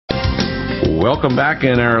Welcome back,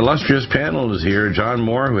 and our illustrious panel is here. John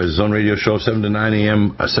Moore, who has his own radio show 7 to 9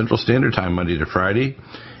 a.m. Central Standard Time, Monday to Friday.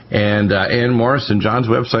 And Ann Morrison. John's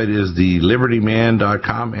website is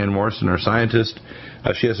thelibertyman.com. Ann Morrison, our scientist.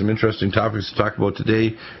 She has some interesting topics to talk about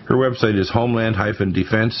today. Her website is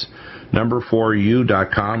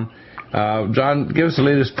homeland-defense4u.com. John, give us the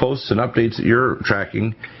latest posts and updates that you're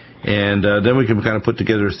tracking, and then we can kind of put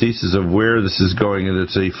together a thesis of where this is going. And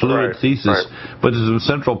it's a fluid thesis, but there's some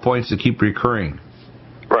central points that keep recurring.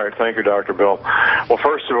 Right. Thank you, Dr. Bill. Well,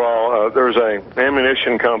 first of all, there's an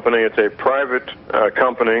ammunition company. It's a private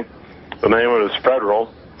company. The name of it is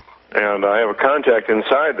Federal. And I have a contact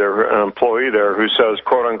inside there, an employee there, who says,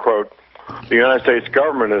 quote unquote, the United States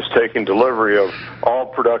government is taking delivery of all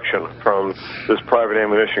production from this private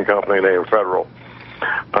ammunition company named Federal.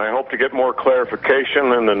 I hope to get more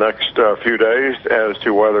clarification in the next few days as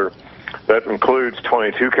to whether that includes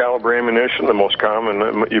 .22 caliber ammunition, the most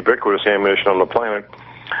common ubiquitous ammunition on the planet,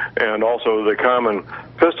 and also the common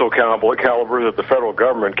pistol caliber that the federal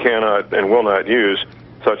government cannot and will not use,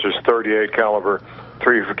 such as .38 caliber,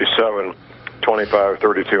 .357, .25,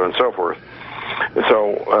 .32, and so forth.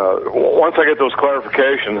 So once I get those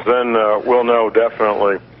clarifications, then we'll know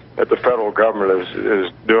definitely that the federal government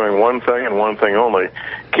is doing one thing and one thing only,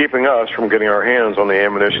 keeping us from getting our hands on the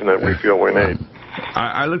ammunition that we feel we need.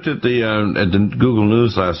 I looked at the Google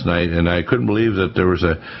News last night, and I couldn't believe that there was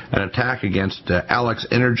an attack against Alex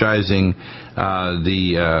energizing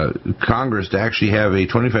the Congress to actually have a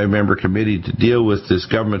 25-member committee to deal with this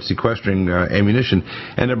government sequestering ammunition.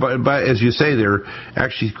 And as you say, they're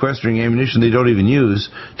actually sequestering ammunition they don't even use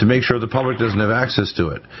to make sure the public doesn't have access to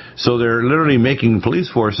it. So they're literally making police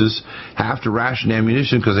forces have to ration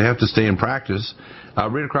ammunition because they have to stay in practice.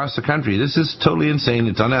 Right across the country. This is totally insane.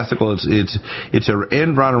 It's unethical. It's an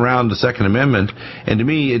end run around the Second Amendment. And to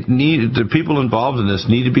me, the people involved in this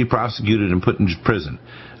need to be prosecuted and put in prison.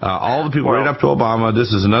 All the people right up to Obama.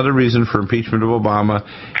 This is another reason for impeachment of Obama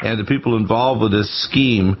and the people involved with this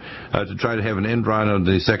scheme to try to have an end run of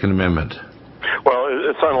the Second Amendment. Well,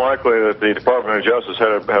 it's unlikely that the Department of Justice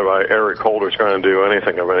headed by Eric Holder is going to do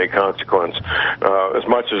anything of any consequence. As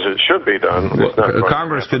much as it should be done, it's not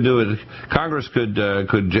Congress could do it. Congress could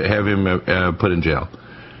have him put in jail.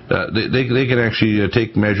 They can actually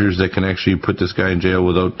take measures that can actually put this guy in jail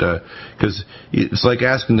without, because it's like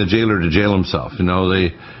asking the jailer to jail himself. You know,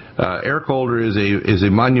 Eric Holder is a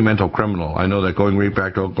monumental criminal. I know that going right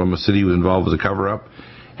back to Oklahoma City, he was involved with a cover-up.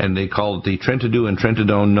 And they called it the Trentadue and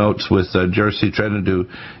Trentadone notes with Jersey Trentadue,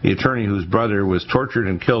 the attorney whose brother was tortured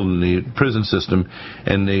and killed in the prison system,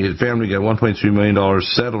 and the family got $1.3 million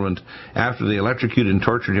settlement after they electrocuted and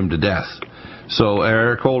tortured him to death. So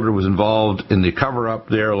Eric Holder was involved in the cover-up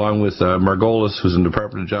there, along with Margolis, who's in the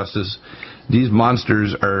Department of Justice. These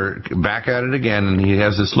monsters are back at it again, and he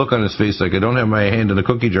has this look on his face like, I don't have my hand in the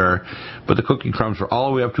cookie jar, but the cookie crumbs are all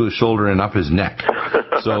the way up to his shoulder and up his neck.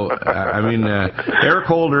 So, Eric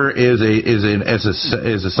Holder is a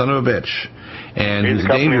son of a bitch, and he's a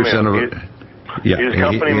dangerous son of a... He's a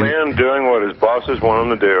company man doing what his bosses want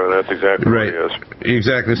him to do, and that's exactly what he is.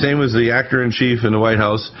 Exactly. Same as the actor-in-chief in the White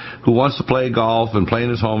House who wants to play golf and play in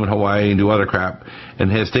his home in Hawaii and do other crap, and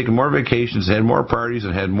has taken more vacations, had more parties,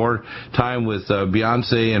 and had more time with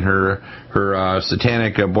Beyonce and her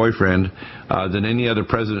satanic boyfriend than any other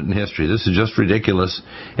president in history. This is just ridiculous,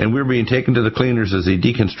 and we're being taken to the cleaners as they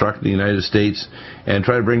deconstruct the United States and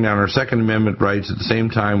try to bring down our Second Amendment rights. At the same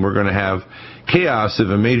time, we're going to have chaos if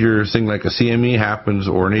a major thing like a CME happens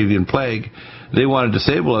or an avian plague. They want to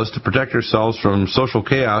disable us to protect ourselves from social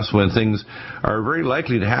chaos when things are very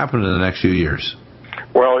likely to happen in the next few years.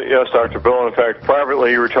 Well, yes, Dr. Bill. In fact,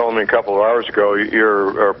 privately, you were telling me a couple of hours ago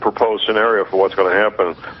your proposed scenario for what's going to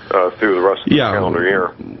happen through the rest of the calendar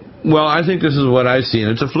year. Well, I think this is what I see,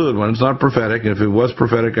 and it's a fluid one. It's not prophetic. If it was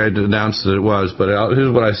prophetic, I'd announce that it was. But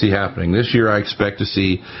here's what I see happening. This year, I expect to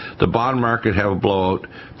see the bond market have a blowout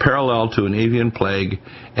parallel to an avian plague,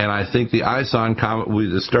 and I think the ISON comet will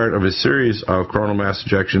be the start of a series of coronal mass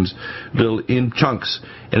ejections in chunks.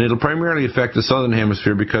 And it'll primarily affect the southern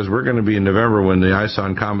hemisphere because we're going to be in November when the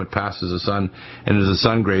ISON comet passes the sun and is a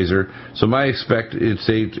sun grazer. So my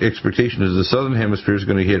expectation is the southern hemisphere is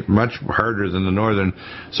going to hit much harder than the northern.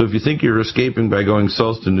 So if you think you're escaping by going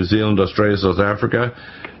south to New Zealand, Australia, South Africa,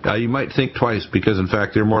 you might think twice because, in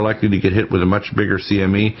fact, they're more likely to get hit with a much bigger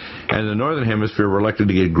CME. And the northern hemisphere, we're likely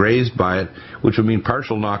to get grazed by it, which would mean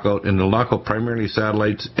partial knockout, and it'll knock out primarily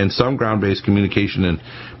satellites and some ground-based communication and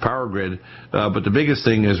power grid. But the biggest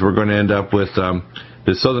thing is we're going to end up with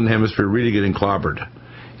the southern hemisphere really getting clobbered.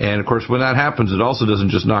 And, of course, when that happens, it also doesn't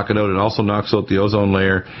just knock it out. It also knocks out the ozone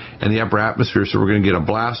layer and the upper atmosphere, so we're going to get a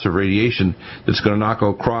blast of radiation that's going to knock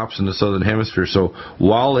out crops in the southern hemisphere. So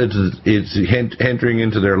while it's entering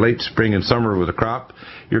into their late spring and summer with a crop,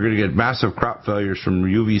 you're going to get massive crop failures from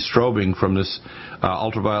UV strobing from this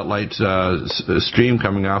ultraviolet light stream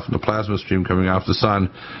coming off, the plasma stream coming off the sun.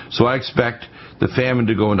 So I expect the famine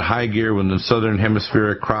to go into high gear when the southern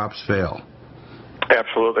hemispheric crops fail.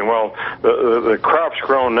 Absolutely. Well, the crops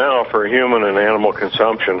grown now for human and animal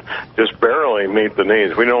consumption just barely meet the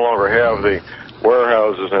needs. We no longer have the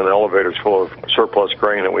warehouses and elevators full of surplus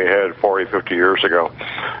grain that we had 40, 50 years ago.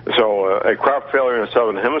 So a crop failure in the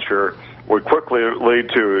southern hemisphere would quickly lead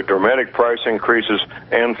to dramatic price increases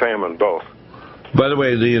and famine, both. By the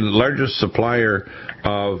way, the largest supplier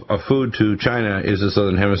of food to China is the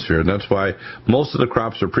southern hemisphere, and that's why most of the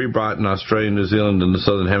crops are pre-bought in Australia, New Zealand, and the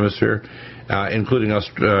southern hemisphere, including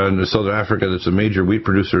Southern Africa, that's a major wheat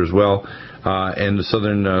producer as well, and the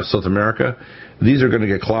southern South America. These are going to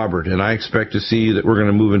get clobbered, and I expect to see that we're going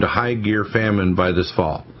to move into high gear famine by this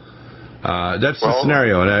fall. That's the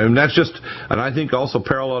scenario, and that's just, and I think also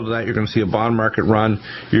parallel to that, you're going to see a bond market run.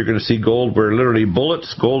 You're going to see gold where literally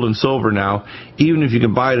bullets, gold and silver now, even if you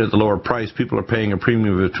can buy it at the lower price, people are paying a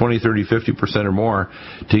premium of 20, 30, 50% or more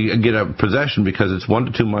to get a possession because it's 1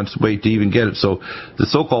 to 2 months wait to even get it. So the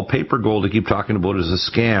so-called paper gold they keep talking about is a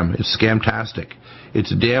scam. It's scamtastic.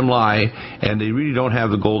 It's a damn lie, and they really don't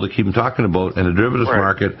have the gold they keep talking about, and the derivatives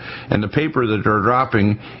market and the paper that they're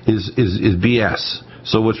dropping is BS.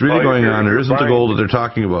 So what's really going on there isn't the gold that they're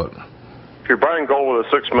talking about. If you're buying gold with a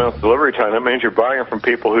 6-month delivery time, that means you're buying it from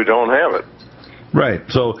people who don't have it. Right.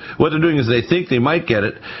 So what they're doing is they think they might get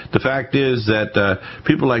it. The fact is that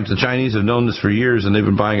people like the Chinese have known this for years, and they've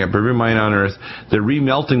been buying up every mine on Earth. They're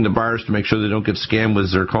remelting the bars to make sure they don't get scammed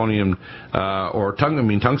with zirconium or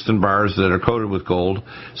tungsten bars that are coated with gold.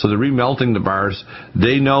 So they're remelting the bars.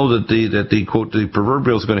 They know that the quote, the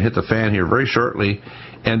proverbial is going to hit the fan here very shortly.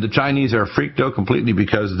 And the Chinese are freaked out completely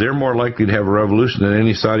because they're more likely to have a revolution than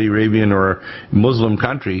any Saudi Arabian or Muslim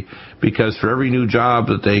country, because for every new job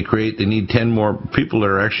that they create, they need 10 more people that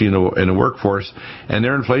are actually in a workforce. And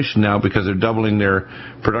their inflation now, because they're doubling their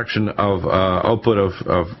production of output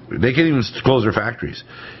of they can't even close their factories,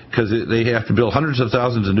 because they have to build hundreds of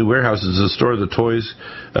thousands of new warehouses to store the toys,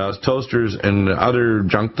 toasters, and other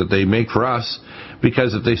junk that they make for us.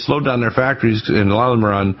 Because if they slow down their factories, and a lot of them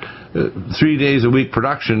are on 3 days a week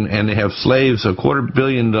production, and they have slaves, 250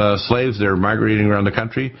 million slaves that are migrating around the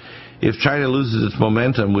country, if China loses its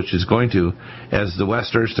momentum, which is going to, as the West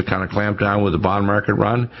starts to kind of clamp down with the bond market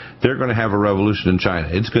run, they're going to have a revolution in China.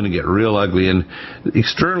 It's going to get real ugly. And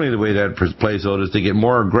externally, the way that plays out is they get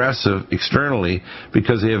more aggressive externally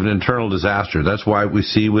because they have an internal disaster. That's why we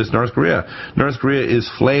see with North Korea. North Korea is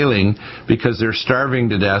flailing because they're starving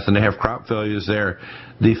to death and they have crop failures there.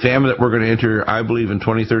 The famine that we're going to enter, I believe, in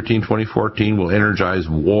 2013, 2014 will energize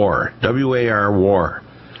war. W-A-R, war.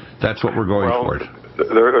 That's what we're going for.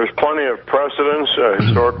 There's plenty of precedents,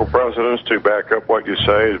 historical precedents, to back up what you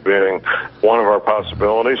say as being one of our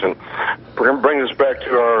possibilities. And we're going to bring this back to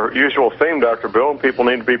our usual theme, Dr. Bill. People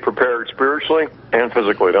need to be prepared spiritually and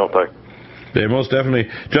physically, don't they? Yeah, most definitely.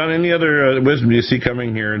 John, any other wisdom do you see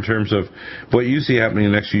coming here in terms of what you see happening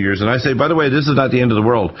in the next few years? And I say, by the way, this is not the end of the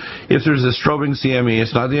world. If there's a strobing CME,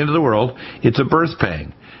 it's not the end of the world. It's a birth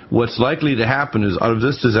pang. What's likely to happen is, out of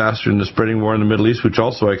this disaster and the spreading war in the Middle East, which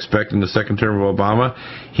also I expect in the second term of Obama,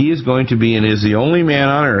 he is going to be, and is the only man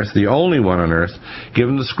on Earth, the only one on Earth,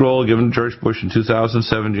 given the scroll given to George Bush in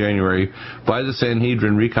 2007 January by the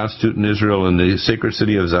Sanhedrin reconstituting Israel in the sacred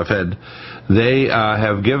city of Zafed. They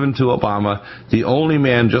have given to Obama, the only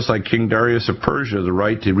man, just like King Darius of Persia, the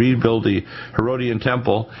right to rebuild the Herodian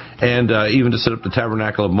temple and even to set up the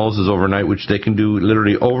tabernacle of Moses overnight, which they can do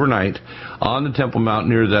literally overnight on the Temple Mount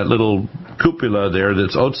near that little cupola there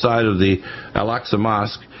that's outside of the Al-Aqsa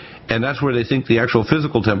Mosque. And that's where they think the actual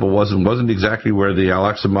physical temple wasn't exactly where the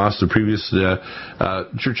Al-Aqsa Mosque, the previous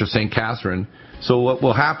Church of St. Catherine. So what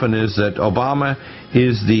will happen is that Obama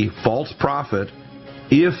is the false prophet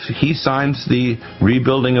if he signs the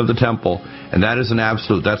rebuilding of the temple, and that is an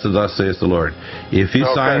absolute, that's the thus saith the Lord. If he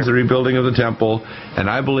signs the rebuilding of the temple, and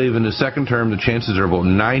I believe in the second term the chances are about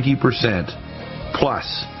 90% plus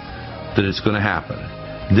that it's going to happen.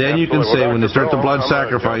 Then you can say, when they start the blood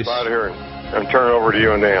sacrifice... I'm out of here and turn it over to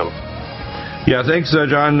you and Dan. Yeah, thanks,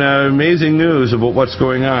 John. Amazing news about what's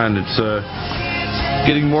going on. It's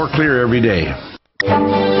getting more clear every day.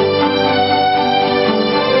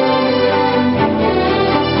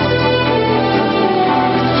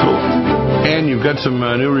 And you've got some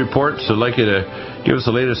new reports. I'd like you to give us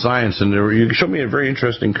the latest science. And you showed me a very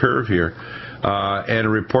interesting curve here and a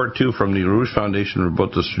report, too, from the LaRouche Foundation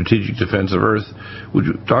about the strategic defense of Earth, which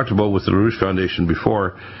we talked about with the LaRouche Foundation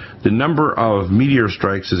before. The number of meteor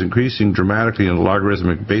strikes is increasing dramatically on a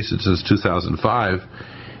logarithmic basis since 2005.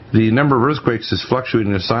 The number of earthquakes is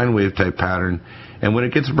fluctuating in a sine wave type pattern, and when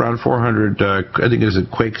it gets around 400, I think it's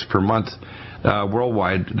quakes per month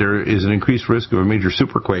worldwide, there is an increased risk of a major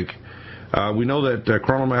superquake. We know that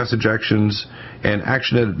coronal mass ejections and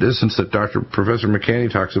action at a distance that Professor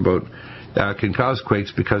McCanney talks about can cause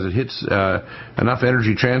quakes because it hits enough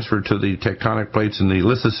energy transfer to the tectonic plates in the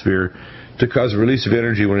lithosphere to cause a release of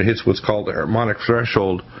energy when it hits what's called the harmonic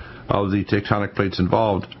threshold of the tectonic plates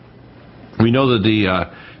involved. We know that the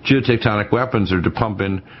geotectonic weapons are to pump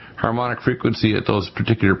in harmonic frequency at those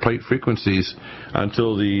particular plate frequencies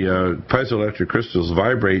until the piezoelectric crystals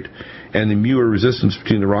vibrate and the mu, or resistance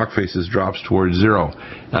between the rock faces, drops towards zero.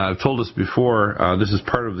 I've told us before, this is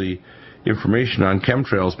part of the information on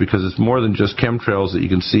chemtrails, because it's more than just chemtrails that you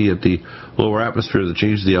can see at the lower atmosphere that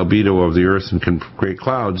change the albedo of the Earth and can create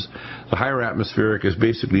clouds. The higher atmospheric is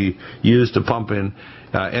basically used to pump in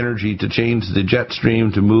energy to change the jet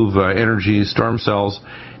stream, to move energy, storm cells,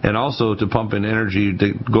 and also to pump in energy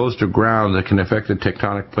that goes to ground that can affect the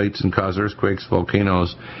tectonic plates and cause earthquakes,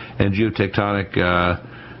 volcanoes, and geotectonic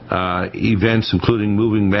events, including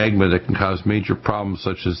moving magma that can cause major problems,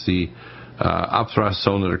 such as the upthrust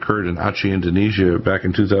zone that occurred in Aceh, Indonesia back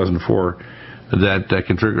in 2004 that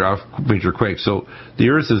can trigger off major quakes. So the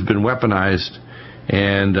Earth has been weaponized,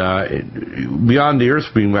 and beyond the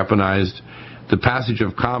Earth being weaponized, the passage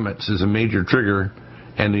of comets is a major trigger,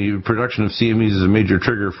 and the production of CMEs is a major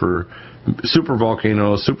trigger for super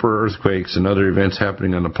volcanoes, super earthquakes, and other events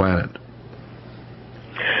happening on the planet.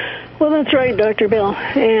 Well, that's right, Dr. Bill,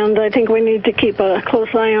 and I think we need to keep a close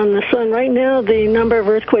eye on the sun. Right now, the number of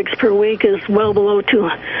earthquakes per week is well below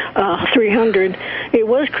 300. It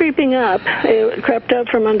was creeping up. It crept up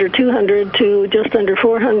from under 200 to just under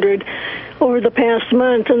 400 over the past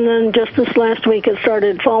month, and then just this last week it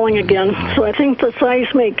started falling again. So I think the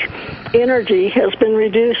seismic energy has been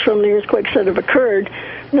reduced from the earthquakes that have occurred.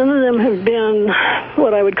 None of them have been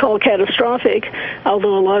what I would call catastrophic,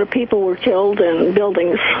 although a lot of people were killed and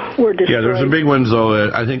buildings were destroyed. Yeah, there's some big ones, though.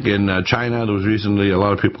 I think in China there was recently a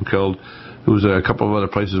lot of people killed. There was a couple of other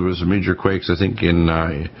places where there was some major quakes. I think in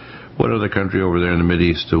what other country over there in the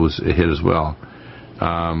Mideast it was hit as well.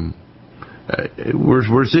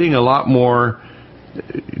 We're seeing a lot more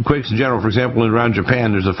quakes in general. For example, around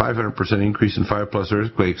Japan, there's a 500% increase in 5+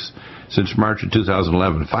 earthquakes since March of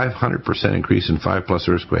 2011. 500% increase in 5+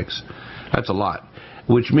 earthquakes. That's a lot.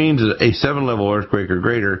 Which means that a 7-level earthquake or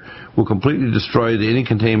greater will completely destroy any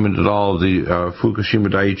containment at all of the Fukushima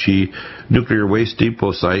Daiichi nuclear waste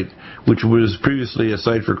depot site, which was previously a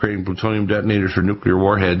site for creating plutonium detonators for nuclear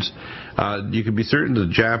warheads. You can be certain that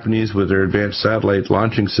the Japanese, with their advanced satellite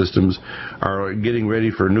launching systems, are getting ready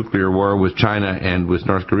for a nuclear war with China and with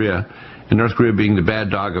North Korea, and North Korea being the bad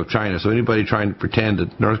dog of China. So anybody trying to pretend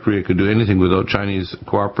that North Korea could do anything without Chinese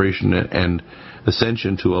cooperation and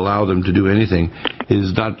ascension to allow them to do anything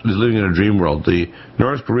is living in a dream world. The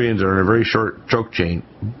North Koreans are in a very short choke chain,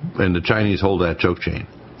 and the Chinese hold that choke chain.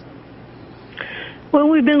 Well,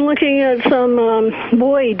 we've been looking at some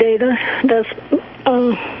buoy data that's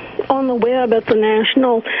on the web at the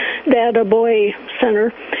National Data Buoy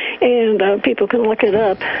Center, and people can look it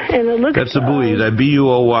up. And it looks that's the buoy, the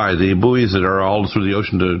B-U-O-Y, the buoys that are all through the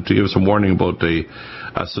ocean to give us a warning about a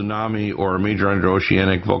tsunami or a major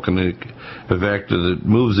underoceanic volcanic event that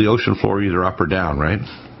moves the ocean floor either up or down, right?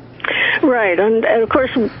 Right, and of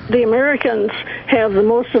course the Americans have the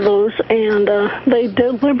most of those, and they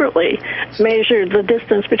deliberately measure the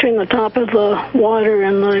distance between the top of the water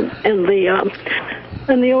and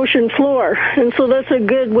the ocean floor, and so that's a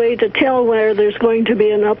good way to tell where there's going to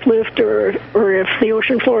be an uplift or if the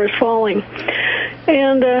ocean floor is falling.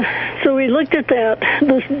 And so we looked at that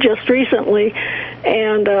just recently,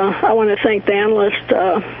 and I want to thank the analyst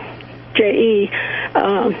J.E.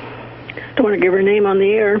 Don't want to give her name on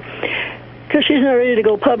the air because she's not ready to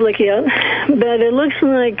go public yet, but it looks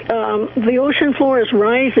like the ocean floor is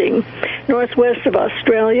rising northwest of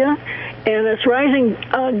Australia, and it's rising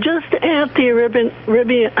just at the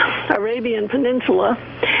Arabian Peninsula,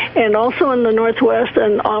 and also in the northwest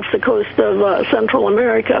and off the coast of Central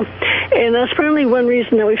America. And that's probably one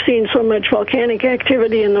reason that we've seen so much volcanic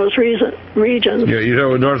activity in those regions. Yeah, you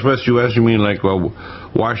know, Northwest U.S., you mean like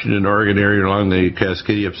Washington, Oregon area along the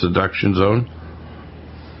Cascadia subduction zone?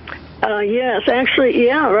 Yes, actually,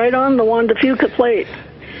 yeah, right on the Juan de Fuca plate.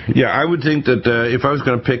 Yeah, I would think that if I was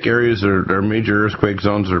going to pick areas that are major earthquake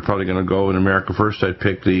zones that are probably going to go in America first, I'd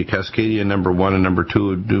pick the Cascadia #1 and #2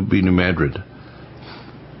 would be New Madrid.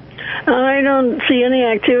 I don't see any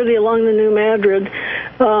activity along the New Madrid,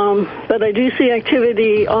 but I do see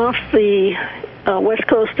activity off the west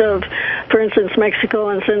coast of, for instance, Mexico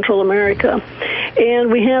and Central America.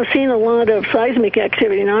 And we have seen a lot of seismic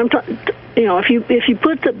activity. Now, if you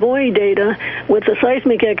put the buoy data with the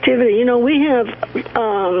seismic activity, we have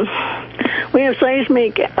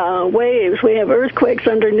seismic waves. We have earthquakes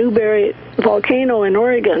under Newberry volcano in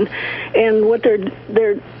Oregon, and what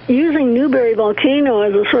they're using Newberry volcano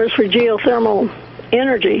as a source for geothermal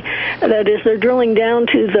energy. That is, they're drilling down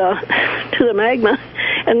to the magma,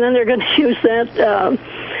 and then they're going to use that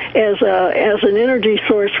as an energy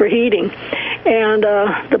source for heating. And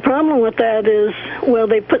the problem with that is, well,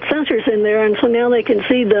 they put sensors in there, and so now they can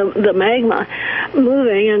see the magma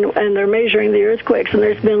moving, and they're measuring the earthquakes, and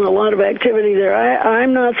there's been a lot of activity there.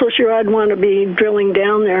 I'm not so sure I'd want to be drilling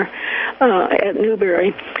down there at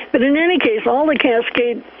Newberry. But in any case, all the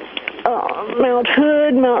Cascade, Mount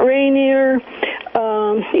Hood, Mount Rainier,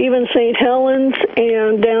 even St. Helens,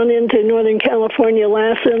 and down into Northern California,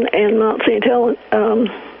 Lassen, and Mount St. Helens,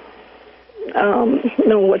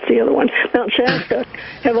 what's the other one? Mount Shasta,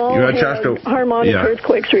 have all had harmonic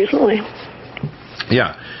earthquakes recently.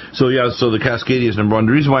 Yeah. So the Cascadias, number one.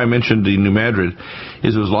 The reason why I mentioned the New Madrid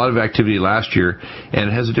is there was a lot of activity last year, and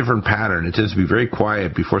it has a different pattern. It tends to be very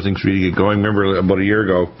quiet before things really get going. Remember, about a year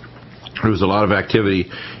ago, there was a lot of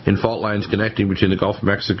activity in fault lines connecting between the Gulf of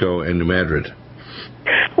Mexico and New Madrid.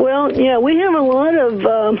 Well, yeah, we have a lot of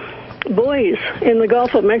buoys in the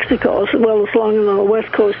Gulf of Mexico, as well as along the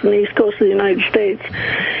west coast and the east coast of the United States,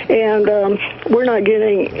 and we're not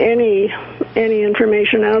getting any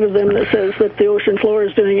information out of them that says that the ocean floor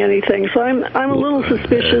is doing anything. So I'm a little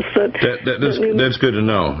suspicious that's good to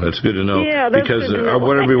know. That's good to know. Yeah, that's because good to know.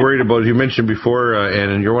 What I'd be worried about, as you mentioned before,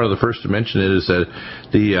 and you're one of the first to mention it, is that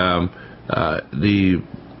the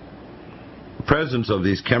presence of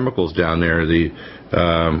these chemicals down there,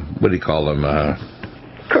 what do you call them?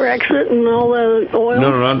 Corexit and all the oil?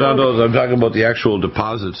 No, not those. I'm talking about the actual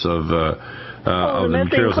deposits of the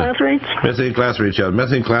methane clathrates? Methane clathrates, yeah.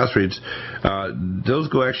 Methane clathrates, those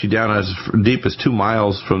go actually down as deep as 2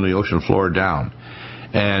 miles from the ocean floor down.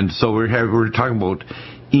 And so we're talking about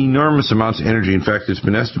enormous amounts of energy. In fact, it's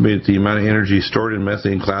been estimated the amount of energy stored in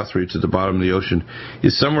methane clathrates at the bottom of the ocean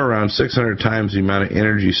is somewhere around 600 times the amount of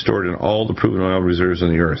energy stored in all the proven oil reserves on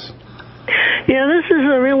the Earth. Yeah, this is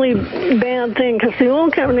a really bad thing because the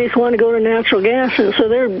oil companies want to go to natural gas, and so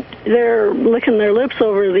they're licking their lips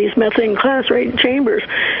over these methane clathrate chambers.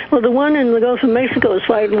 Well, the one in the Gulf of Mexico is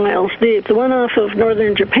 5 miles deep. The one off of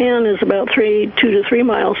northern Japan is about 2 to 3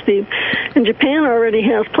 miles deep. And Japan already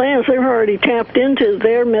has plans. They've already tapped into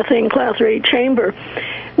their methane clathrate chamber.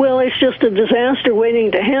 Well, it's just a disaster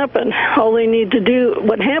waiting to happen. All they need to do,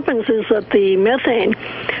 what happens is that the methane,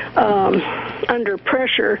 under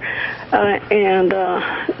pressure,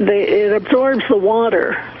 it absorbs the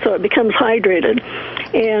water, so it becomes hydrated.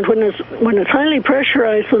 And when it's highly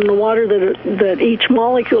pressurized, then the water that each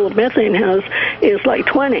molecule of methane has is like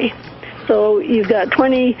 20. So you've got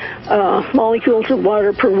 20 molecules of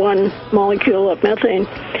water per 1 molecule of methane.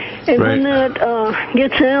 And when that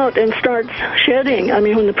gets out and starts shedding,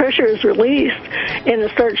 when the pressure is released and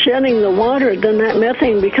it starts shedding the water, then that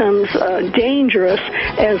methane becomes dangerous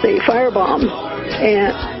as a firebomb.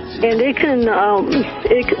 And it can,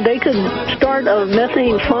 they could start a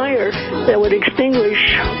methane fire that would extinguish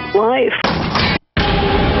life.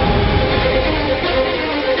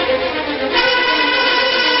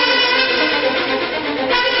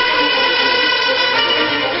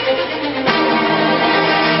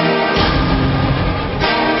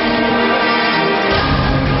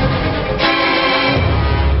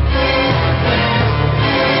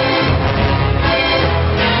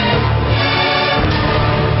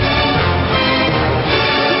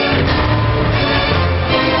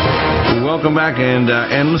 Welcome back, and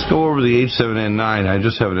let's go over the H7N9. I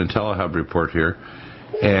just have an IntelliHub report here,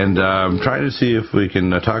 and I'm trying to see if we can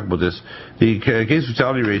talk about this. The case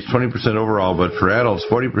fatality rate is 20% overall, but for adults,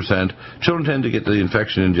 40%. Children tend to get the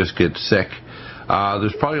infection and just get sick.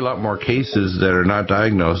 There's probably a lot more cases that are not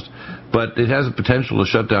diagnosed, but it has the potential to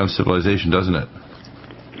shut down civilization, doesn't it?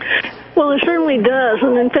 Well, it certainly does,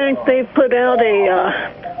 and in fact, they put out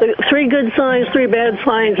 3 good signs, 3 bad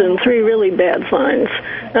signs, and 3 really bad signs.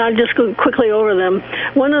 And I'll just go quickly over them.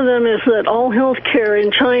 One of them is that all health care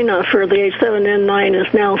in China for the H7N9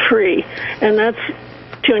 is now free, and that's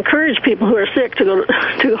to encourage people who are sick to go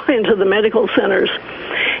into the medical centers.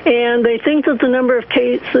 And they think that the number of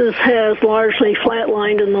cases has largely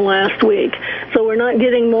flatlined in the last week. So we're not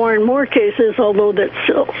getting more and more cases, although that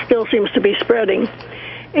still seems to be spreading.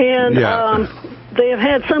 And they have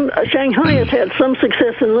had Shanghai has had some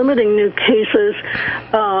success in limiting new cases.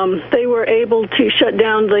 They were able to shut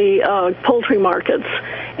down the poultry markets.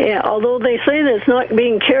 And although they say that it's not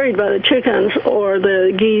being carried by the chickens or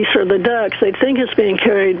the geese or the ducks, they think it's being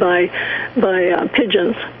carried by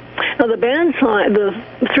pigeons. Now, the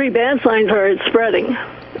three bad signs are it's spreading.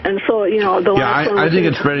 And so, the last one... I think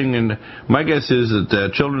it's spreading, and my guess is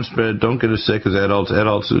that children don't get as sick as adults.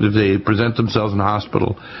 Adults, if they present themselves in the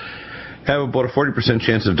hospital, have about a 40%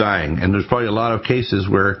 chance of dying. And there's probably a lot of cases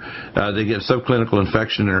where they get subclinical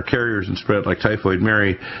infection and are carriers and spread like typhoid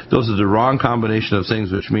Mary. Those are the wrong combination of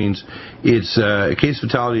things, which means it's a case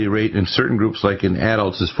fatality rate in certain groups, like in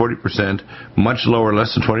adults, is 40%, much lower,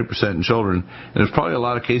 less than 20% in children. And there's probably a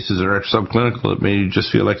lot of cases that are subclinical that may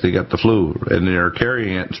just feel like they got the flu, and they're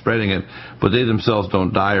carrying it and spreading it, but they themselves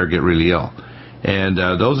don't die or get really ill. And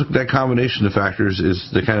that combination of factors is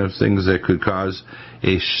the kind of things that could cause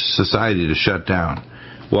a society to shut down.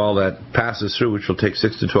 While that passes through, which will take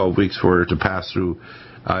 6 to 12 weeks for it to pass through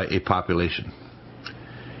a population.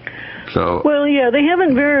 So. Well, yeah, they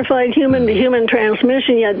haven't verified human-to-human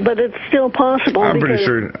transmission yet, but it's still possible. I'm pretty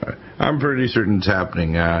certain it's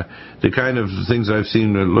happening. The kind of things I've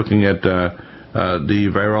seen looking at the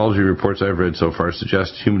virology reports I've read so far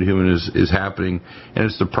suggest human-to-human is happening, and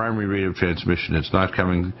it's the primary rate of transmission. It's not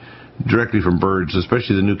coming directly from birds,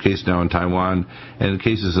 especially the new case now in Taiwan, and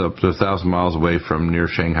cases up to 1,000 miles away from near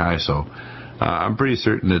Shanghai. So I'm pretty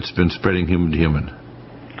certain it's been spreading human-to-human.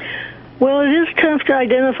 Well, it is tough to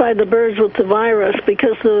identify the birds with the virus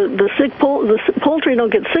because the poultry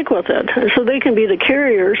don't get sick with it, so they can be the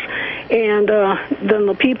carriers, and then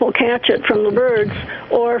the people catch it from the birds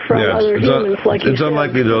or from other humans. Like it's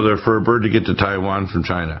unlikely though for a bird to get to Taiwan from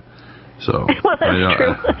China. So well, that's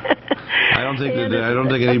true. I don't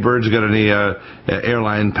think any birds got any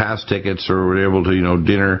airline pass tickets or were able to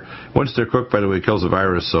dinner. Once they're cooked, by the way, it kills the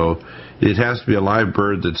virus. So it has to be a live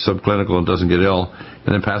bird that's subclinical and doesn't get ill,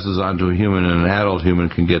 and then passes on to a human, and an adult human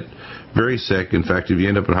can get very sick. In fact, if you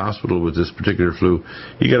end up in hospital with this particular flu,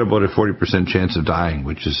 you get about a 40% chance of dying,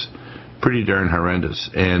 which is pretty darn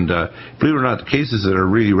horrendous. And believe it or not, the cases that are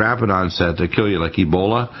really rapid onset that kill you, like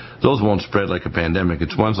Ebola, those won't spread like a pandemic.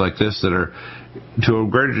 It's ones like this that are, to a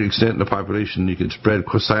greater extent in the population, you can spread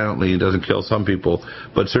silently. It doesn't kill some people,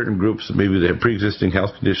 but certain groups, maybe they have pre-existing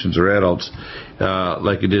health conditions or adults,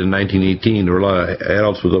 like it did in 1918. There were a lot of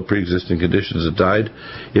adults with pre-existing conditions that died.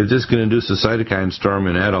 If this can induce a cytokine storm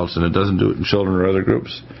in adults and it doesn't do it in children or other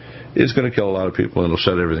groups, it's going to kill a lot of people and it'll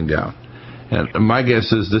shut everything down. And my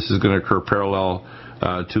guess is this is going to occur parallel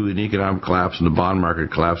to an economic collapse and the bond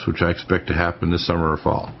market collapse, which I expect to happen this summer or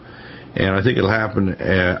fall. And I think it'll happen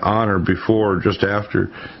on or before, just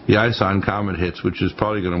after the Ionized comet hits, which is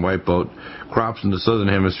probably going to wipe out crops in the southern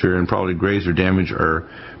hemisphere and probably graze or damage our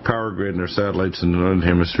power grid and our satellites in the northern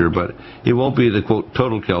hemisphere. But it won't be the, quote,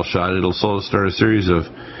 total kill shot. It'll start a series of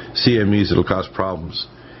CMEs that'll cause problems.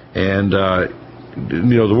 And,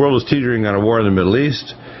 the world is teetering on a war in the Middle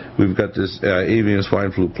East. We've got this avian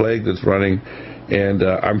swine flu plague that's running, and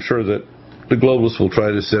I'm sure that the globalists will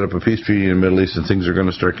try to set up a peace treaty in the Middle East, and things are going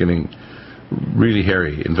to start getting really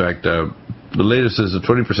hairy. In fact, the latest is a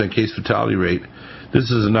 20% case fatality rate.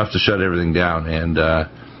 This is enough to shut everything down. And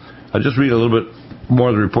I'll just read a little bit more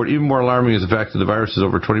of the report. Even more alarming is the fact that the virus is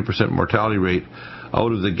over 20% mortality rate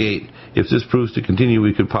out of the gate. If this proves to continue,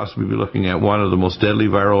 we could possibly be looking at one of the most deadly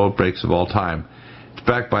viral outbreaks of all time. It's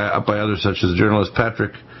backed by others such as journalist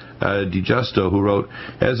Patrick DiGusto, who wrote,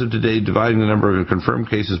 as of today, dividing the number of confirmed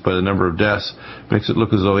cases by the number of deaths makes it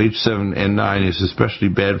look as though H7N9 is especially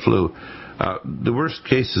bad flu. The worst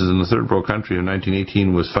cases in the third world country of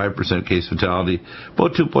 1918 was 5% case fatality,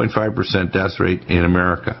 about 2.5% death rate in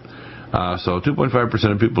America. So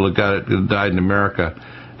 2.5% of people that got it died in America.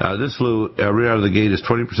 This flu, right out of the gate, is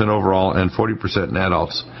 20% overall and 40% in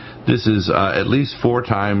adults. This is at least 4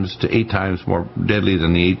 times to 8 times more deadly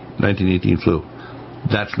than the 1918 flu.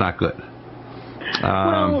 That's not good.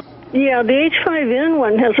 Well, yeah, the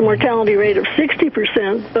H5N1 has a mortality rate of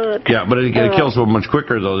 60%, but... Yeah, but it kills so much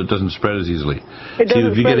quicker, though, it doesn't spread as easily. See,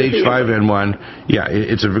 if you get H5N1,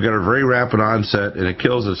 it's got a very rapid onset, and it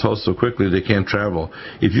kills its host so quickly they can't travel.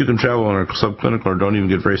 If you can travel and are subclinical or don't even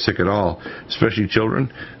get very sick at all, especially children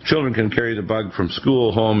can carry the bug from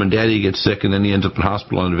school, home, and daddy gets sick, and then he ends up in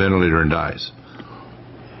hospital on a ventilator and dies.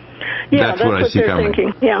 Yeah, that's what I see coming.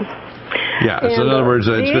 Thinking. Yeah. Yeah, so in other words,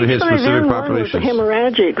 it's going to hit specific populations. The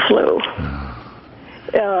hemorrhagic flu.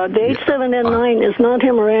 The H7N9 is not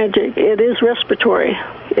hemorrhagic. It is respiratory.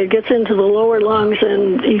 It gets into the lower lungs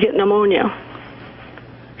and you get pneumonia.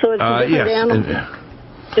 So it's a different animal.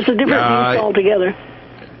 It's a different beast altogether.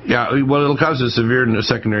 Yeah, well, it'll cause a severe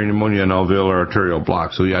secondary pneumonia and alveolar arterial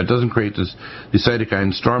block. So, yeah, it doesn't create the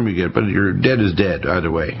cytokine storm you get, but your dead is dead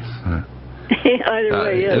either way. Either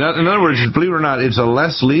way, yes. In other words, believe it or not, it's a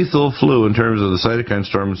less lethal flu in terms of the cytokine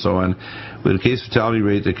storm and so on, with a case fatality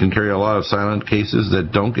rate that can carry a lot of silent cases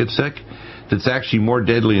that don't get sick. That's actually more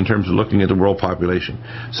deadly in terms of looking at the world population.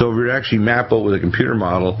 So if we actually map out with a computer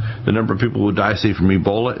model the number of people who die, say, from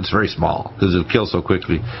Ebola, it's very small because it kills so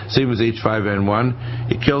quickly. Same as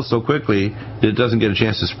H5N1, it kills so quickly that it doesn't get a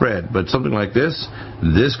chance to spread. But something like this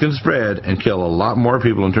can spread and kill a lot more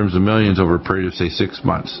people in terms of millions over a period of, say, 6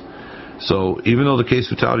 months. So even though the case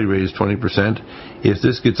fatality rate is 20%, if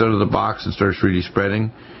this gets out of the box and starts really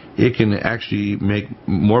spreading, it can actually make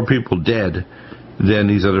more people dead than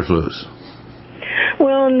these other flus.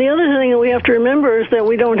 Well, and the other thing that we have to remember is that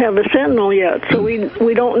we don't have a sentinel yet, so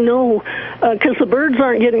we don't know, because the birds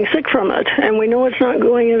aren't getting sick from it, and we know it's not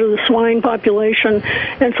going into the swine population,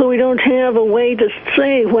 and so we don't have a way to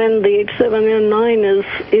say when the H7N9 is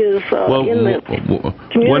in the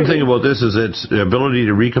community. One thing about this is its ability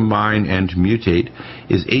to recombine and to mutate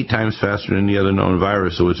is 8 times faster than any other known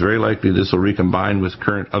virus, so it's very likely this will recombine with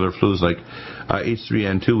current other flus like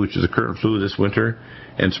H3N2, which is a current flu this winter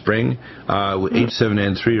and spring, with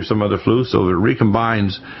H7N3 or some other flu. So if it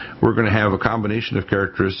recombines, we're going to have a combination of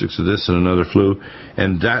characteristics of this and another flu.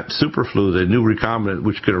 And that super flu, the new recombinant,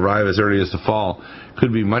 which could arrive as early as the fall,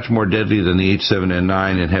 could be much more deadly than the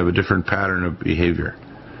H7N9 and have a different pattern of behavior.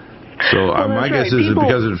 So my guess is my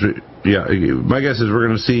guess is we're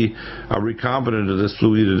going to see a recombinant of this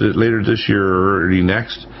flu either later this year or early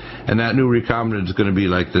next, and that new recombinant is going to be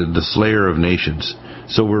like the slayer of nations.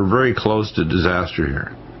 So we're very close to disaster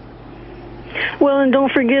here. Well, and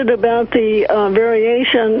don't forget about the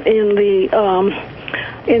variation in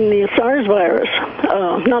the SARS virus,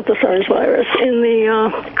 not the SARS virus, in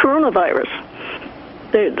the coronavirus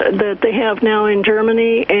that they have now in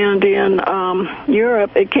Germany and in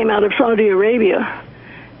Europe. It came out of Saudi Arabia,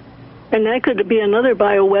 and that could be another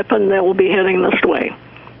bioweapon that will be heading this way.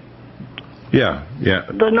 Yeah.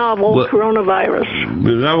 The novel coronavirus.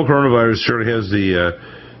 The novel coronavirus surely has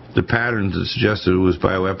the patterns that suggest that it was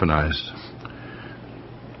bioweaponized.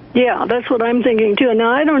 Yeah, that's what I'm thinking too.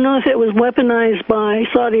 Now, I don't know if it was weaponized by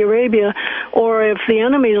Saudi Arabia or if the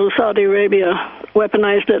enemies of Saudi Arabia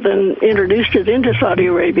weaponized it and introduced it into Saudi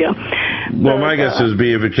Arabia. Well, my guess is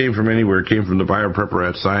if it came from anywhere, it came from the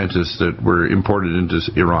biopreparat scientists that were imported into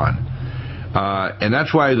Iran. And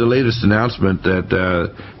that's why the latest announcement that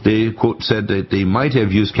they, quote, said that they might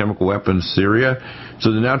have used chemical weapons in Syria.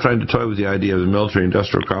 So they're now trying to toy with the idea of the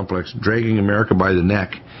military-industrial complex dragging America by the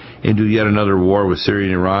neck into yet another war with Syria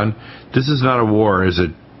and Iran. This is not a war, as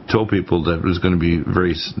it told people, that was going to be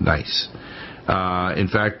very nice. In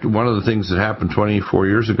fact, one of the things that happened 24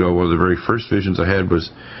 years ago, one of the very first visions I had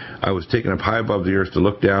was I was taken up high above the earth to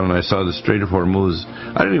look down, and I saw the Strait of Hormuz.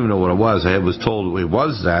 I didn't even know what it was. I was told it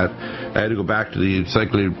was that. I had to go back to the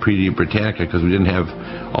Encyclopedia Britannica because we didn't have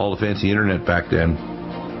all the fancy internet back then.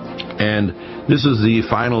 And this is the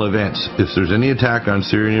final event. If there's any attack on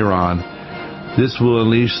Syria and Iran, this will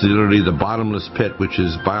unleash literally the bottomless pit, which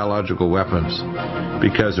is biological weapons.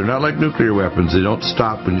 Because they're not like nuclear weapons. They don't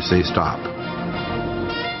stop when you say stop.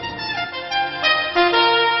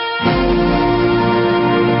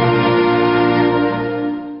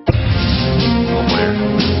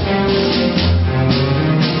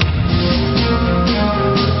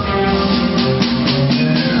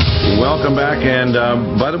 Welcome back, and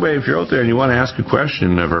by the way, if you're out there and you want to ask a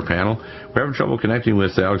question of our panel, we're having trouble connecting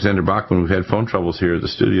with Alexander Bachman. We've had phone troubles here at the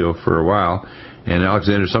studio for a while, and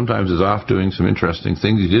Alexander sometimes is off doing some interesting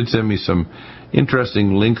things. He did send me some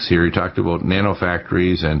interesting links here. He talked about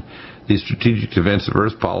nanofactories and the Strategic Defense of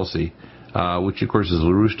Earth policy, which of course is a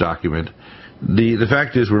LaRouche document. The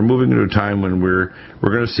fact is we're moving into a time when we're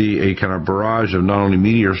going to see a kind of barrage of not only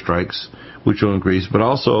meteor strikes, which will increase, but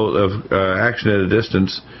also of action at a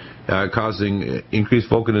distance, causing increased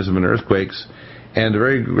volcanism and earthquakes, and a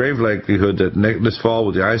very grave likelihood that this fall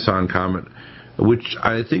with the Ison comet, which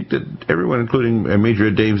I think that everyone, including Major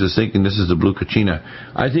Ed Dames, is thinking this is the Blue Kachina.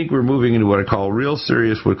 I think we're moving into what I call real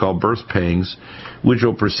serious, what I call birth pangs, which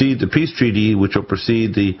will precede the peace treaty, which will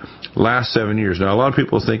precede the last 7 years. Now, a lot of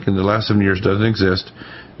people are thinking the last 7 years doesn't exist.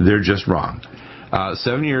 They're just wrong.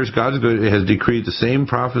 7 years, God has decreed the same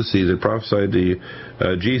prophecy that prophesied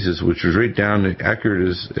to Jesus, which was right down accurate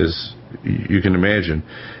as you can imagine.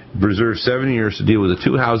 Reserved 7 years to deal with the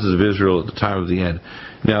two houses of Israel at the time of the end.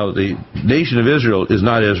 Now, the nation of Israel is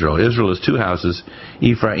not Israel. Israel is two houses,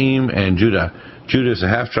 Ephraim and Judah. Judah is a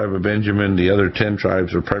half-tribe of Benjamin. The other 10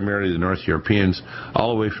 tribes are primarily the North Europeans,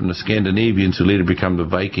 all the way from the Scandinavians, who later become the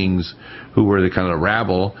Vikings, who were the kind of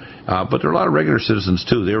rabble. But there are a lot of regular citizens,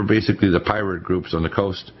 too. They were basically the pirate groups on the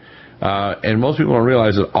coast. And most people don't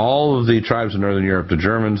realize that all of the tribes in Northern Europe, the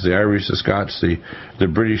Germans, the Irish, the Scots, the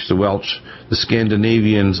British, the Welsh, the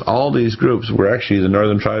Scandinavians, all these groups were actually the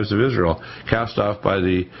northern tribes of Israel, cast off by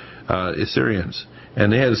the Assyrians. And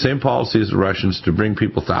they had the same policy as the Russians, to bring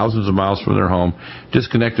people thousands of miles from their home,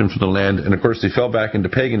 disconnect them from the land. And, of course, they fell back into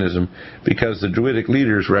paganism because the Druidic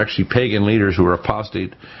leaders were actually pagan leaders who were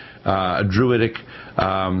apostate, Druidic,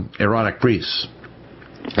 Aaronic priests.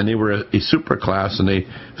 And they were a superclass, and they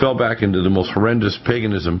fell back into the most horrendous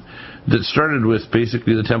paganism that started with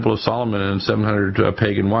basically the Temple of Solomon and 700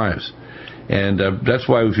 pagan wives. And that's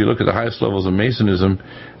why if you look at the highest levels of Masonism,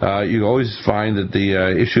 you always find that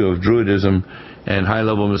the issue of Druidism and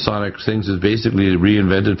high-level Masonic things is basically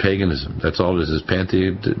reinvented paganism. That's all it is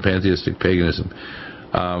pantheistic paganism.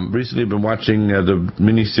 Recently I've been watching the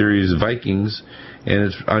miniseries Vikings,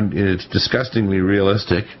 and it's disgustingly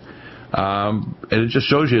realistic. And it just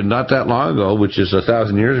shows you not that long ago, which is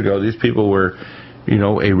 1,000 years ago, these people were,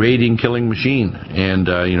 a raiding, killing machine, and,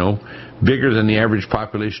 bigger than the average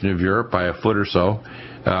population of Europe by a foot or so,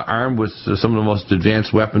 armed with some of the most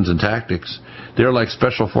advanced weapons and tactics. They're like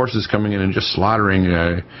special forces coming in and just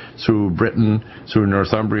slaughtering through Britain, through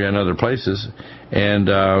Northumbria and other places.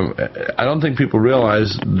 And I don't think people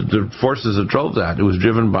realize the forces that drove that. It was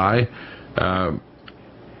driven by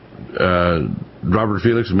Robert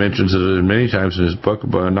Felix mentions it many times in his book,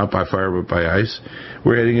 Not by Fire but by Ice.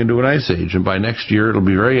 We're heading into an ice age, and by next year it'll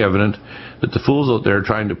be very evident that the fools out there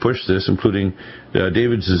trying to push this, including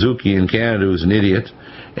David Suzuki in Canada, who's an idiot,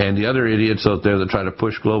 and the other idiots out there that try to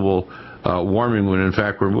push global warming when in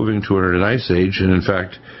fact we're moving toward an ice age. And in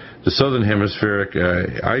fact, the southern hemispheric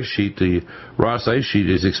ice sheet, the Ross ice sheet,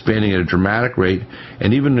 is expanding at a dramatic rate,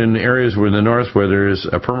 and even in areas where in the north where there is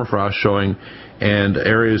a permafrost showing and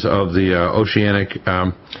areas of the oceanic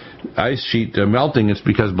ice sheet melting, it's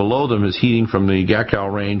because below them is heating from the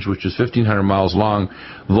Gakau Range, which is 1,500 miles long,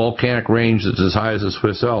 volcanic range that's as high as the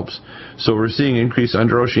Swiss Alps. So we're seeing increased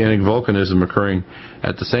underoceanic volcanism occurring.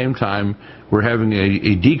 At the same time, we're having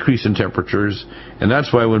a decrease in temperatures, and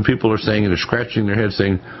that's why when people are saying, and they're scratching their heads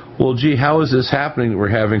saying, well, gee, how is this happening that we're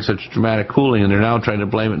having such dramatic cooling? And they're now trying to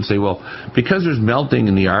blame it and say, well, because there's melting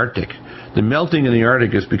in the Arctic. The melting in the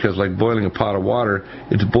Arctic is because, like boiling a pot of water,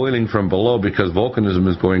 it's boiling from below because volcanism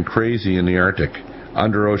is going crazy in the Arctic,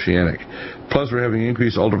 underoceanic. Plus, we're having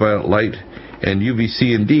increased ultraviolet light, and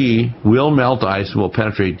UVC and D will melt ice and will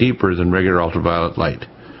penetrate deeper than regular ultraviolet light,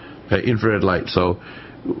 infrared light. So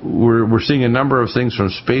we're seeing a number of things from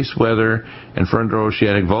space weather and from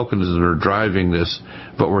underoceanic volcanism that are driving this,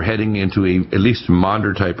 but we're heading into at least a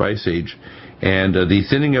moderate-type ice age. And the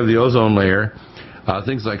thinning of the ozone layer,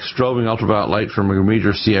 things like strobing ultraviolet light from a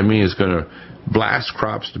major CME is going to blast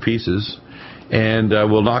crops to pieces and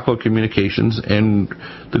will knock out communications. And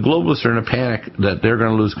the globalists are in a panic that they're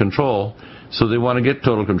going to lose control, so they want to get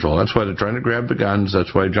total control. That's why they're trying to grab the guns.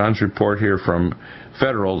 That's why John's report here from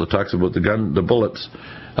Federal that talks about the bullets.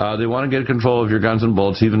 They want to get control of your guns and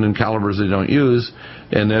bullets, even in calibers they don't use,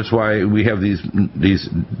 and that's why we have these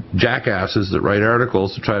jackasses that write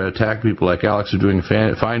articles to try to attack people like Alex, who are doing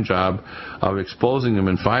a fine job of exposing them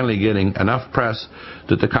and finally getting enough press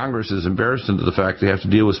that the Congress is embarrassed into the fact they have to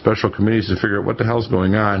deal with special committees to figure out what the hell's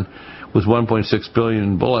going on with 1.6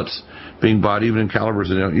 billion bullets being bought even in calibers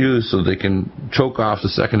they don't use, so they can choke off the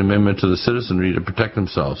Second Amendment to the citizenry to protect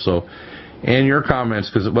themselves. So, and your comments,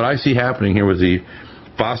 because what I see happening here with the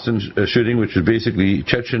Boston shooting, which is basically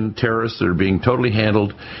Chechen terrorists that are being totally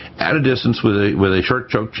handled at a distance with a short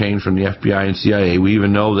choke chain from the FBI and CIA. We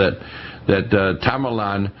even know that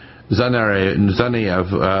Tamerlan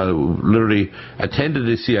Zaneyev literally attended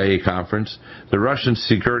a CIA conference. The Russian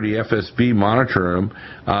security FSB monitored him.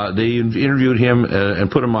 They interviewed him and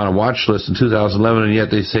put him on a watch list in 2011, and yet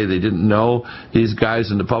they say they didn't know these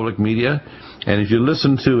guys in the public media. And if you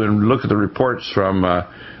listen to and look at the reports from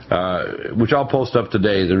which I'll post up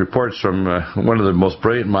today, the reports from one of the most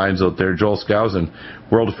brilliant minds out there, Joel Skousen,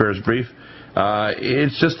 World Affairs Brief.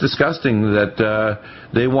 It's just disgusting that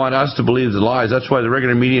they want us to believe the lies. That's why the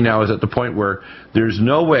regular media now is at the point where there's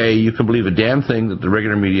no way you can believe a damn thing that the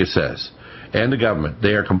regular media says. And the government.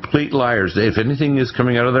 They are complete liars. If anything is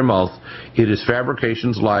coming out of their mouth, it is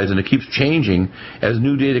fabrications, lies, and it keeps changing as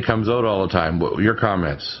new data comes out all the time. Your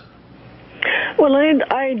comments? Well,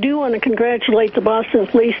 I do want to congratulate the Boston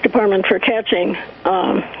Police Department for catching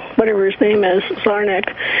whatever his name is, Zarnik.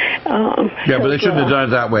 Yeah, but they shouldn't have done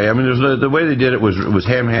it that way. I mean, the way they did it was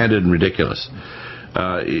ham-handed and ridiculous.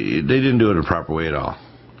 They didn't do it the proper way at all.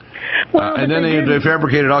 Well, and then they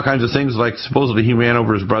fabricated all kinds of things, like supposedly he ran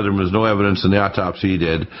over his brother and there was no evidence in the autopsy he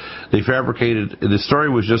did. They fabricated, the story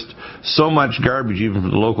was just so much garbage even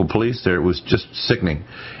from the local police there, it was just sickening.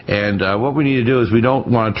 And what we need to do is we don't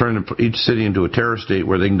want to turn each city into a terror state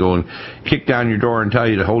where they can go and kick down your door and tell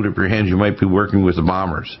you to hold up your hands, you might be working with the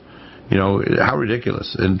bombers. You know, how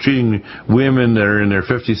ridiculous. And treating women that are in their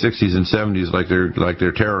 50s, 60s, and 70s like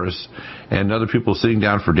they're terrorists, and other people sitting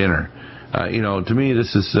down for dinner. You know, to me,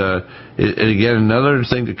 this is, again, another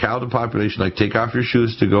thing to cow the population, like take off your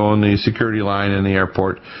shoes to go on the security line in the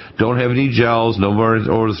airport. Don't have any gels, no more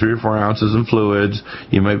over 3 or 4 ounces of fluids.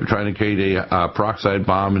 You might be trying to create a peroxide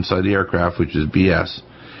bomb inside the aircraft, which is BS.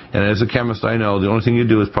 And as a chemist, I know the only thing you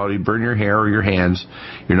do is probably burn your hair or your hands.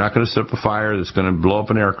 You're not going to set up a fire that's going to blow up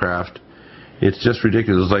an aircraft. It's just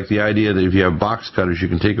ridiculous. It's like the idea that if you have box cutters, you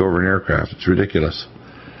can take over an aircraft. It's ridiculous.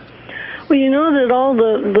 Well, you know that all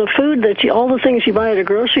the food all the things you buy at a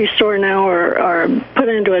grocery store now are put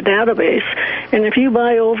into a database, and if you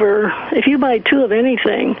buy 2 of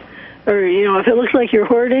anything, or you know, if it looks like you're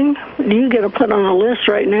hoarding, you get put on a list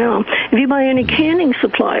right now. If you buy any canning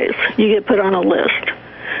supplies, you get put on a list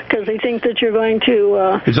because they think that you're going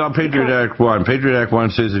to... It's on Patriot Act 1. Patriot Act 1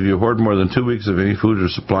 says if you hoard more than 2 weeks of any food or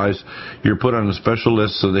supplies, you're put on a special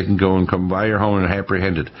list so they can go and come by your home and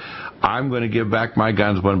apprehend it. I'm going to give back my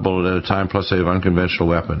guns 1 bullet at a time, plus I have unconventional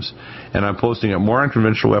weapons. And I'm posting up more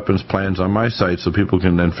unconventional weapons plans on my site so people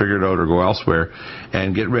can then figure it out or go elsewhere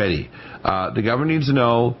and get ready. The government needs to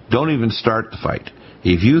know, don't even start the fight.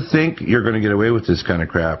 If you think you're going to get away with this kind of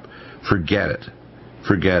crap, forget it.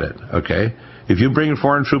 Forget it, okay? If you bring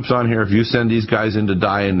foreign troops on here, if you send these guys in to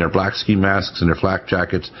die in their black ski masks and their flak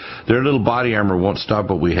jackets, their little body armor won't stop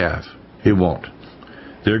what we have. It won't.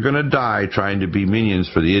 They're going to die trying to be minions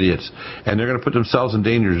for the idiots, and they're going to put themselves in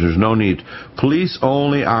danger. There's no need. Police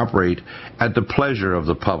only operate at the pleasure of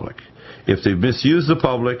the public. If they misuse the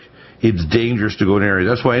public, it's dangerous to go in an area.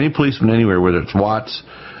 That's why any policeman anywhere, whether it's Watts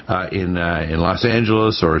in Los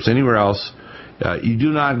Angeles or it's anywhere else, you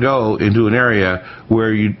do not go into an area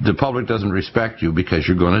where the public doesn't respect you, because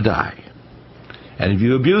you're going to die. And if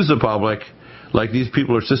you abuse the public, like these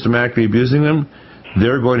people are systematically abusing them,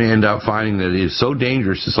 they're going to end up finding that it is so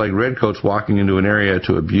dangerous. It's like redcoats walking into an area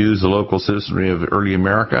to abuse the local citizenry of early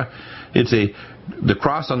America. The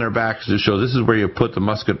cross on their backs to show this is where you put the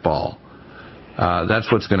musket ball. That's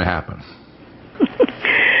what's going to happen.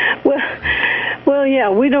 Well, yeah,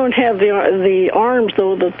 we don't have the arms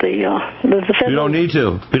though that the federal... We don't need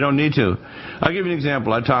to. We don't need to. I'll give you an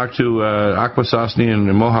example. I talked to Akwesasne and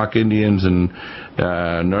Mohawk Indians in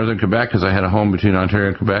northern Quebec, because I had a home between Ontario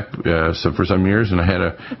and Quebec for some years, and I had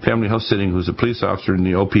a family house sitting who's a police officer in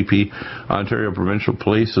the OPP, Ontario Provincial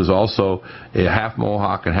Police, who's also a half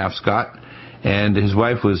Mohawk and half Scot, and his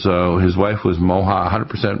wife was Mohawk,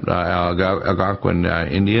 100% Algonquin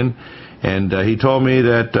Indian, and he told me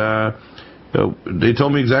that. They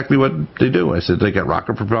told me exactly what they do. I said they got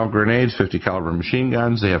rocket-propelled grenades, 50 caliber machine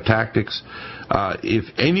guns. They have tactics. If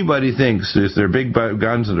anybody thinks if they're big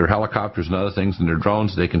guns and they're helicopters and other things and they're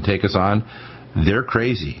drones, they can take us on, they're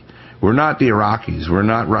crazy. We're not the Iraqis. We're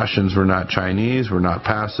not Russians. We're not Chinese. We're not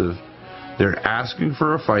passive. They're asking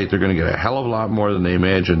for a fight. They're going to get a hell of a lot more than they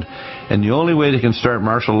imagined. And the only way they can start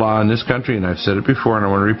martial law in this country, and I've said it before and I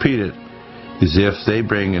want to repeat it, is if they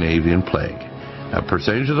bring an avian plague. A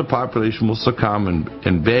percentage of the population will succumb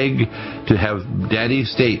and beg to have Daddy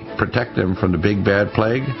State protect them from the big bad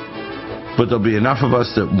plague. But there'll be enough of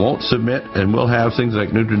us that won't submit, and we'll have things like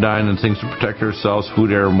Nutridyne and things to protect ourselves,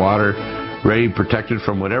 food, air, and water, ready, protected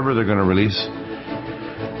from whatever they're going to release.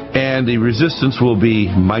 And the resistance will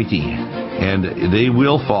be mighty, and they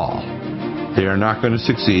will fall. They are not going to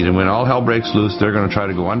succeed. And when all hell breaks loose, they're going to try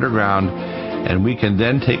to go underground, and we can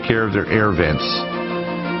then take care of their air vents.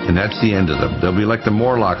 And that's the end of them. They'll be like the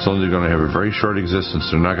Morlocks, only they're going to have a very short existence.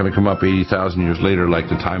 They're not going to come up 80,000 years later like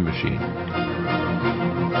the Time Machine.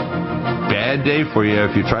 Bad day for you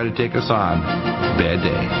if you try to take us on. Bad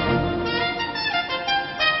day.